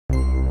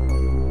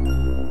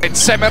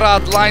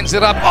Semerad lines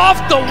it up off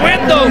the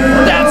window.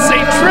 That's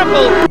a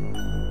triple.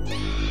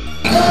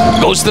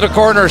 Goes to the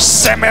corner.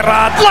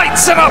 Semerad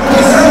lights it up.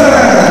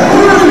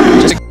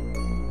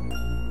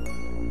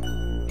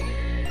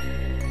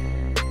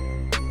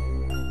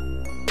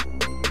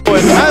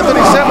 And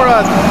Anthony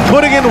Semerad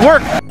putting in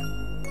work.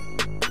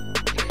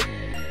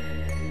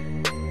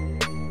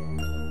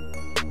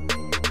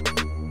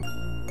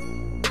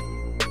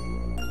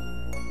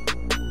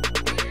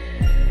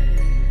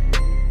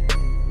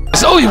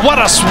 Oh, what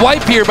a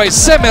swipe here by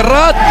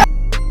Semerad.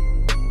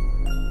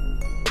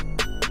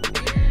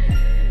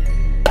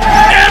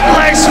 And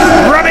legs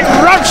running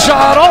rough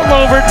shot all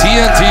over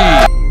TNT.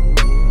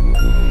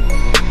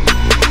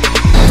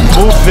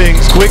 Move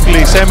things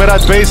quickly.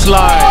 Semerad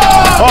baseline.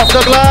 Off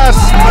the glass.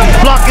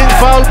 Blocking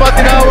foul pa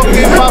tinawag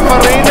ni Papa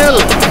Reynel.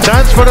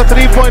 Chance for a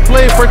three-point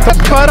play for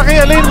para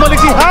kay Alain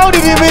Maliksi. How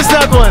did he miss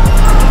that one?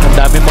 Ang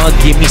dami mga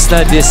gimmies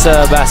na this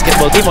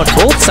basketball game on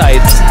both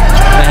sides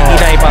na hindi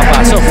na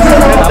ipapasok.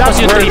 Tapos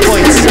yung 3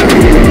 points.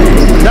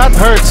 That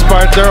hurts,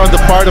 partner, on the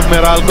part of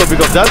Meralco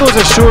because that was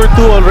a sure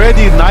two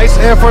already. Nice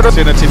effort.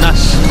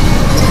 Sinat-sinas.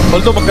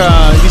 Although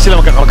hindi sila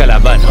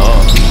magkakalaban. Oh.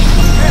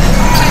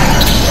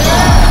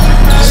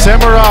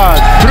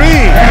 Semerad,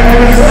 3.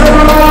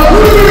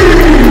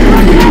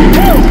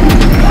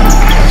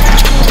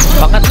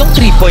 Pangatlong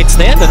 3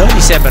 points na yan, ano, ni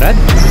Semerad.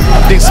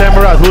 I think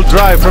Semerad will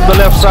drive from the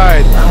left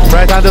side.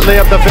 Right-handed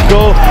layup, the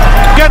go.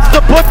 Gets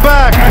the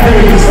putback.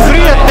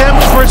 3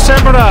 attempts for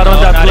Semerad on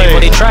that play.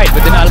 They tried,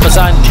 but then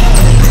Almazan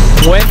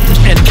went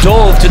and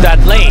dove to that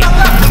lane.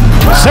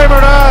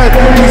 Semerad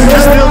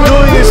still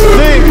doing his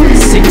thing.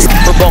 6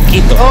 for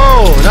Bonquito.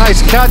 Oh, nice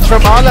catch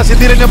from Alas.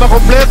 Hindi rin niya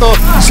makompleto.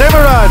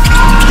 Semerad,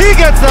 he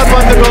gets that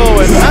one to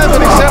go. And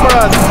Anthony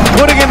Semerad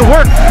putting in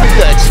work.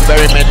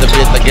 Experiment a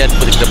bit again,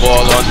 putting the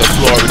ball on the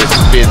floor with a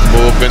spin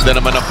move. Ganda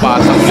naman ang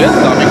pass ulit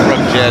coming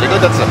from Jericho.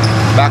 That's a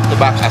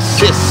back-to-back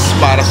assist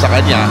para sa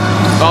kanya.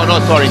 Oh no,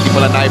 sorry, hindi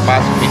pala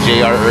na-pass ni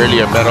JR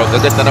earlier. Pero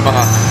gaganda na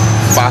mga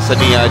pasa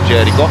ni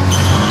Jericho.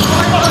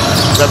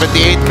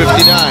 78-59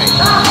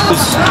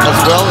 as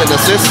well in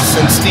assists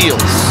and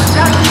steals.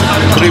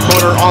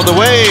 Three-pointer on the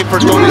way for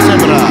Tony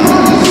Semerad.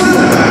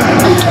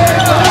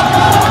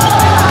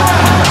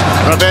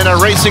 Ravenna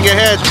racing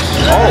ahead.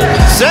 Oh,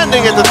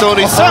 sending it to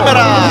Tony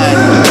Semerad.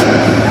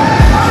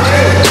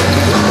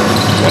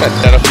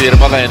 What a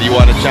firma ka and you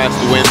want a chance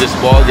to win this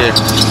ball game.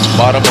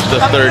 Bottom of the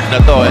third na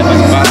to and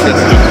these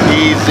baskets look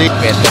easy.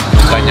 Ito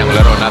yung kanyang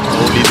laro. Not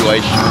only do I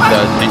shoot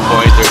the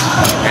three-pointer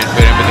and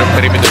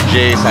perimeter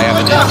Jays, I have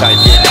an inside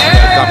game.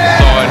 Comes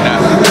on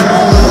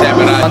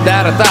Semerad. On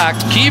that attack,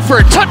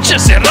 Kiefer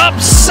touches it up.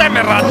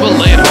 Semerad will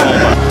lay it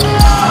home.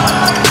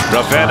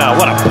 Ravenna,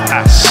 what a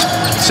pass.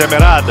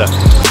 Semerad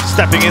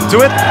stepping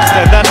into it.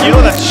 And then, you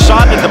know, that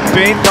shot in the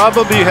paint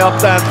probably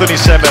helped Anthony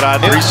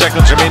Semerad. 3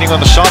 seconds remaining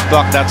on the shot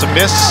clock. That's a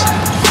miss.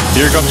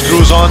 Here comes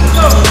Cruz on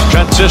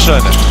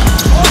transition.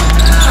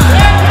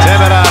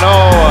 Semerad,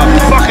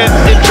 bucket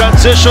in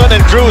transition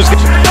and Cruz.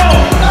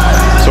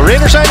 So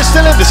Rainer side is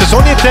still in. This is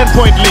only a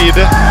 10-point lead.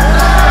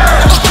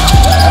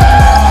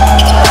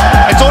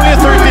 It's only a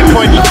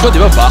 13-point lead. Di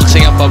ba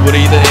boxing ang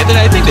paborito nito?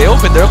 I think they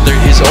opened up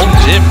his own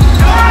gym.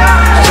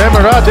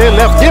 Semerad, they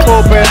left him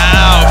open.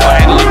 Now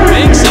finally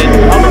makes it.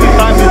 How many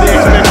times did they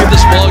expect The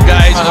small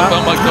guys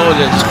upang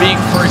Magnolia just being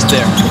first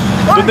there.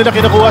 Doon nila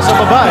kinukuha sa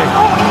baba eh.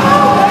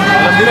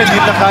 Alam nila, hindi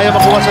na kaya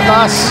makuha sa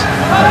taas.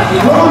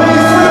 Tony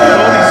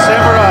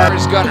Semerad.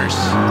 Gunners.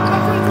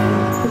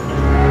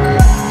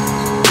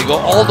 They go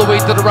all the way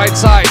to the right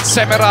side.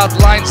 Semerad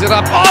lines it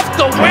up off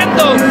the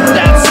window.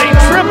 That's a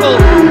triple.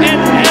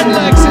 And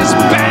Lex is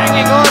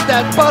banging on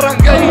that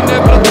Barangay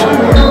Nebrador.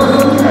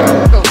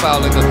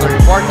 Foul in the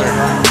third quarter.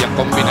 Yung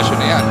kombinasyon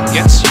na yan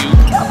gets you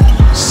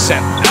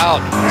set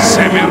out.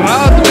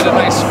 Semerad with a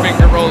nice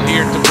finger roll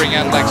here to bring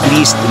in Lex. At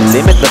least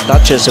limit the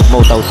touches of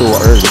Motau Tua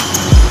early.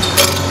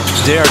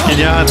 There,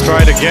 Kinyahan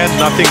tried again,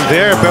 nothing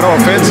there, pero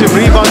offensive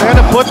rebound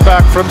and a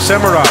putback from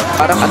Semerad.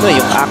 Parang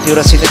yung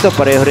accuracy nito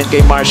pareho rin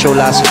kay Marshall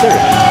Lassiter.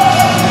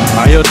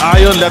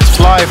 Ayon, let's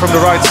fly from the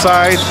right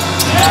side.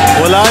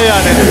 Wala yan,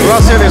 and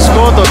Russell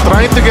Escoto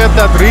trying to get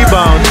that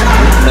rebound.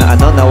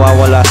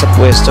 Nawawala sa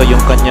pwesto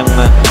yung kanyang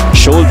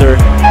shoulder.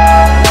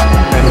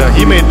 And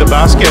he made the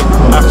basket,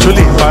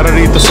 actually, para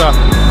rito sa...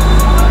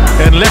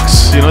 And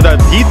Lex, you know that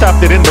he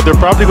tapped it in, but they're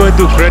probably going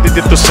to credit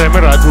it to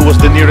Semerad, who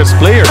was the nearest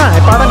player.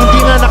 Parang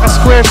hindi nga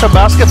naka-square sa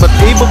basket, but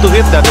able to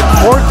hit that.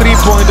 And 4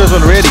 3-pointers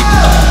already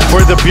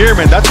for the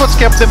Beermen. That's what's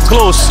kept them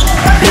close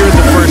here in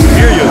the first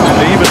period. And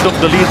they even took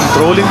the lead,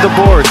 trolling the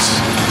boards.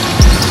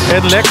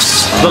 And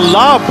Lex, the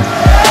lob,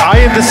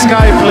 eye in the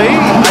sky play,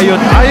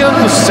 Ayon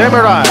to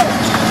Semerad.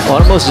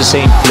 Almost the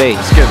same play.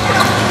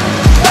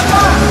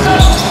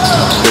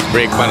 Good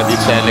break para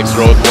dito sa Alex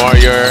Road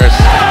Warriors.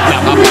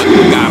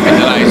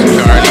 Nakapag-capitalize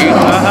Charlie.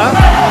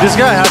 This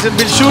guy hasn't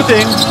been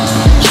shooting.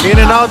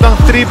 In and out ang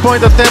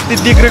 3-point attempt ni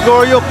Di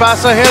Gregorio.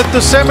 Pass ahead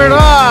to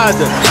Semerad.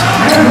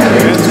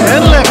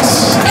 And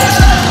Lex.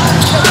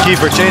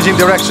 Kiefer changing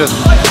direction.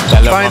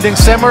 Finding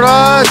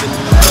Semerad.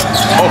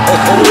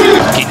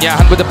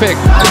 Quinyahan with the pick.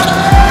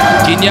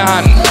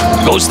 Quinyahan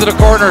goes to the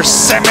corner.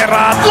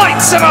 Semerad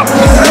lights it up.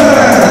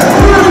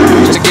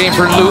 It's a game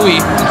for Louis.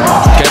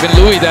 Kevin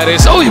Louis, that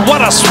is. Oh,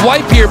 what a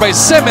swipe here by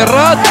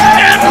Semerad.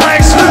 And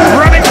Lex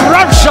running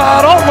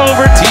roughshot all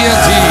over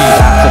TNT.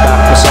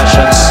 Back-to-back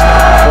possessions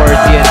for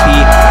TNT,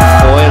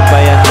 foiled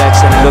by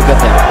Lex, and look at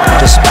them,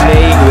 just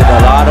playing with a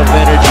lot of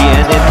energy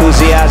and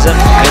enthusiasm,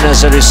 and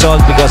as a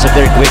result, because of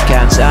their quick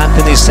hands,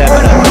 Anthony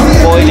Semerad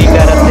foiling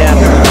that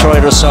attempt, Troy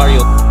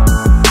Rosario.